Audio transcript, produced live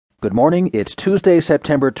Good morning. It's Tuesday,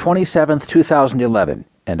 September 27th, 2011,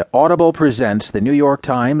 and Audible presents the New York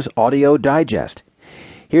Times Audio Digest.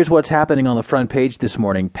 Here's what's happening on the front page this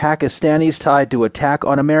morning. Pakistanis tied to attack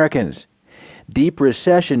on Americans. Deep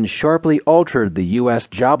recession sharply altered the U.S.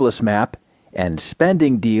 jobless map, and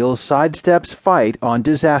spending deal sidesteps fight on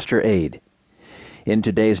disaster aid. In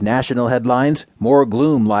today's national headlines, more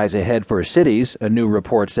gloom lies ahead for cities, a new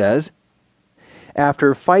report says.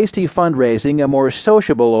 After feisty fundraising, a more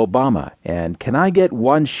sociable Obama, and can I get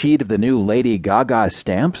one sheet of the new Lady Gaga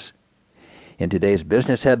stamps? In today's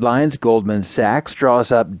business headlines, Goldman Sachs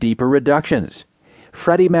draws up deeper reductions.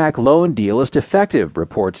 Freddie Mac loan deal is defective,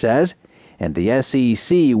 report says, and the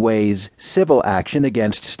SEC weighs civil action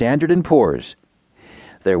against Standard & Poor's.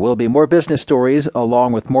 There will be more business stories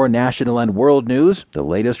along with more national and world news, the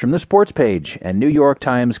latest from the sports page, and New York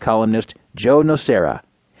Times columnist Joe Nocera.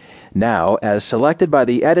 Now, as selected by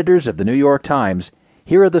the editors of the New York Times,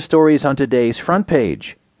 here are the stories on today's front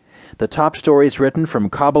page. The top story is written from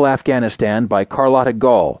Kabul, Afghanistan by Carlotta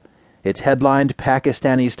Gall. It's headlined,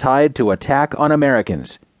 Pakistanis Tied to Attack on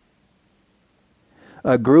Americans.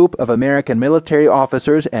 A group of American military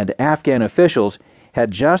officers and Afghan officials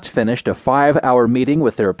had just finished a 5-hour meeting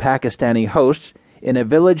with their Pakistani hosts in a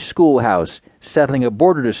village schoolhouse settling a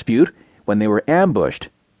border dispute when they were ambushed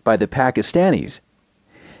by the Pakistanis.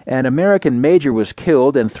 An American major was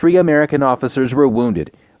killed and 3 American officers were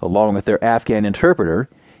wounded, along with their Afghan interpreter,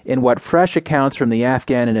 in what fresh accounts from the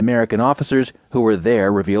Afghan and American officers who were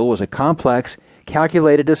there reveal was a complex,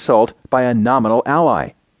 calculated assault by a nominal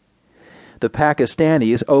ally. The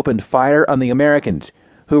Pakistanis opened fire on the Americans,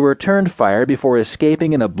 who returned fire before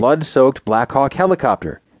escaping in a blood-soaked Black Hawk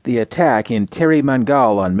helicopter. The attack in Teri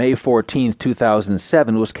Mangal on May 14,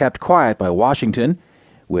 2007 was kept quiet by Washington,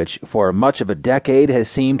 which for much of a decade has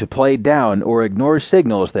seemed to play down or ignore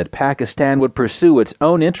signals that Pakistan would pursue its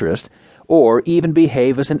own interests or even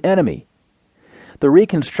behave as an enemy. The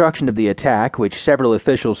reconstruction of the attack, which several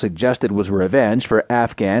officials suggested was revenge for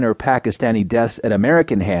Afghan or Pakistani deaths at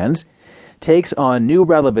American hands, takes on new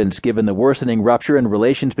relevance given the worsening rupture in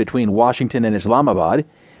relations between Washington and Islamabad,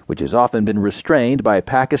 which has often been restrained by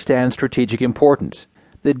Pakistan's strategic importance.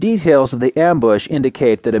 The details of the ambush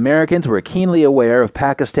indicate that Americans were keenly aware of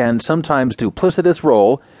Pakistan's sometimes duplicitous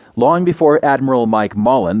role long before Admiral Mike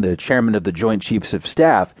Mullen, the chairman of the Joint Chiefs of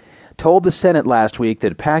Staff, told the Senate last week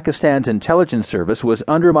that Pakistan's intelligence service was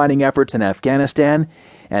undermining efforts in Afghanistan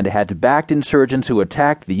and had backed insurgents who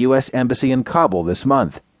attacked the U.S. Embassy in Kabul this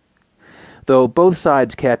month. Though both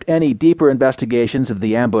sides kept any deeper investigations of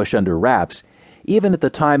the ambush under wraps, even at the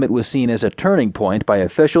time it was seen as a turning point by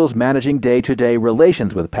officials managing day-to-day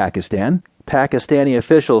relations with Pakistan. Pakistani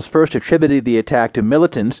officials first attributed the attack to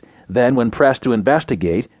militants, then, when pressed to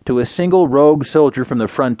investigate, to a single rogue soldier from the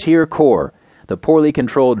Frontier Corps, the poorly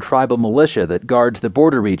controlled tribal militia that guards the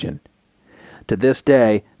border region. To this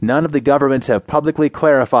day, none of the governments have publicly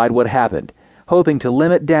clarified what happened, hoping to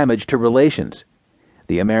limit damage to relations.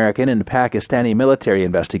 The American and Pakistani military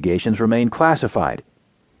investigations remain classified.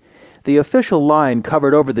 The official line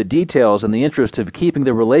covered over the details in the interest of keeping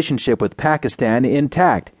the relationship with Pakistan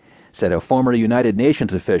intact, said a former United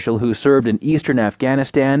Nations official who served in eastern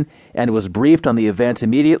Afghanistan and was briefed on the events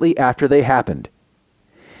immediately after they happened.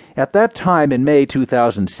 At that time in May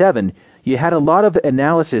 2007, you had a lot of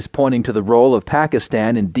analysis pointing to the role of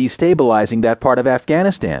Pakistan in destabilizing that part of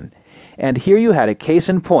Afghanistan, and here you had a case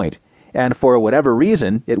in point, and for whatever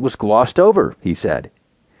reason it was glossed over, he said.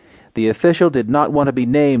 The official did not want to be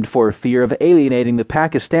named for fear of alienating the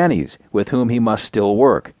Pakistanis, with whom he must still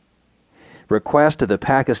work. Requests to the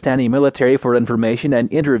Pakistani military for information and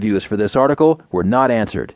interviews for this article were not answered.